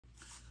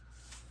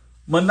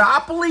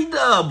Monopoly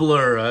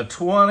Doubler, a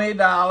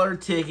 $20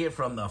 ticket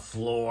from the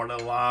Florida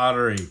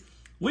Lottery.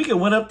 We can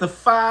win up to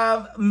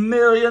 $5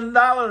 million.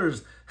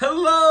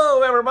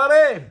 Hello,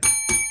 everybody.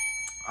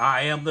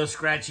 I am the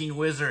Scratching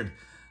Wizard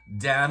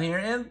down here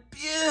in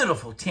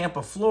beautiful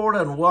Tampa,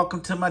 Florida, and welcome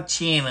to my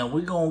channel.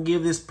 We're going to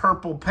give this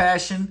Purple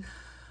Passion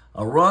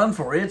a run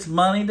for its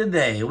money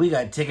today. We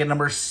got ticket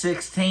number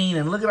 16,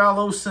 and look at all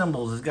those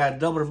symbols. It's got a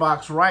doubler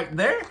box right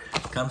there.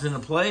 Comes into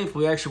play if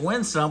we actually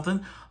win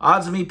something.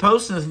 Odds of me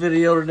posting this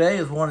video today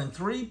is 1 in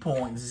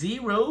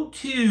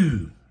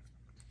 3.02.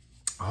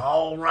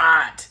 All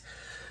right,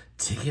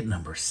 ticket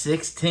number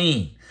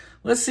 16.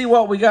 Let's see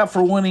what we got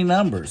for winning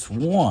numbers.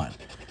 1,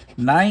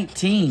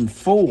 19,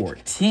 4,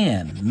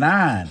 10,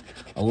 9,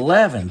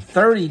 11,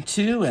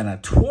 32, and a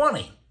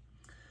 20.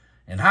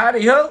 And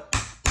howdy-ho.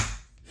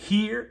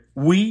 Here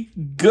we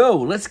go.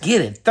 Let's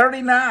get it.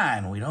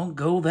 39. We don't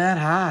go that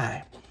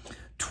high.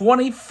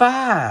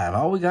 25.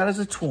 All we got is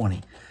a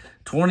 20.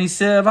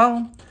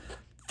 27.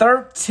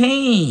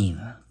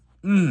 13.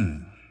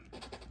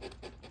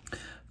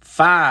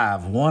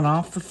 5. 1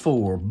 off the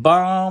 4.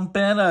 Bump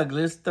and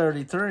ugly. It's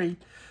 33.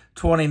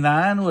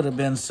 29 would have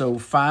been so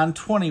fine.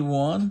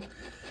 21.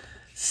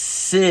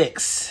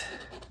 6.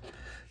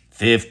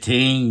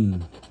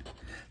 15.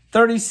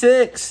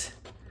 36.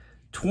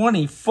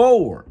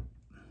 24.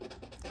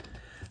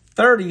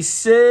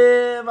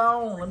 37.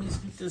 Let me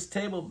scoot this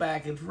table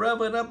back and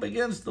rub it up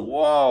against the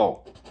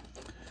wall.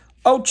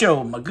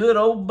 Ocho, my good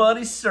old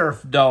buddy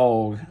Surf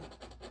Dog.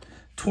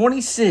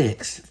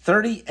 26.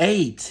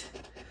 38.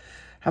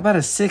 How about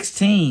a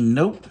 16?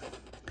 Nope.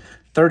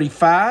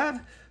 35.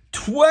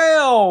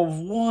 12.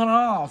 1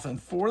 off. And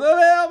for the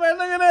hell, man,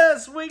 look at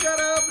this. We got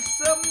a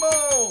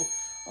symbol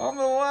on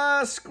the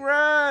last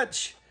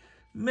scratch.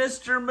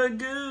 Mr.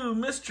 Magoo,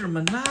 Mr.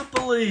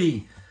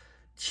 Monopoly.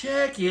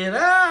 Check it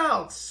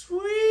out.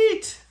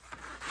 Sweet.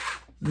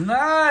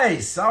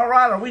 Nice. All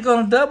right. Are we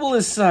going to double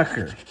this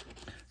sucker?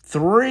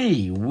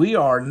 3. We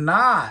are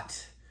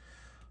not.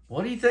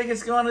 What do you think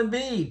it's going to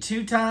be?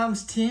 2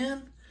 times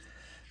 10?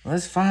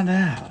 Let's find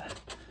out.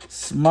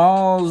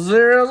 Small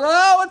zeros.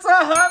 Oh, it's a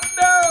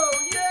hundo.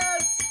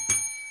 Yes.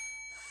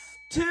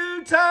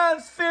 2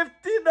 times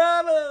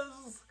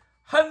 $50.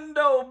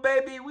 Hundo,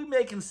 baby. We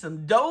making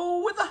some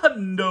dough with a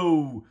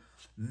hundo.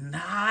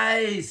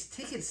 Nice.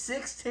 Ticket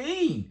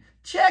 16.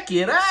 Check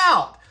it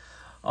out.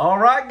 All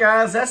right,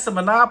 guys. That's the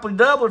Monopoly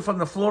Doubler from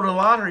the Florida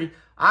Lottery.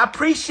 I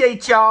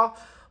appreciate y'all,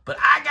 but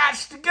I got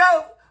to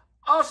go.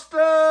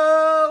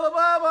 Hasta.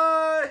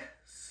 Bye-bye.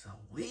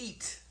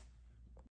 Sweet.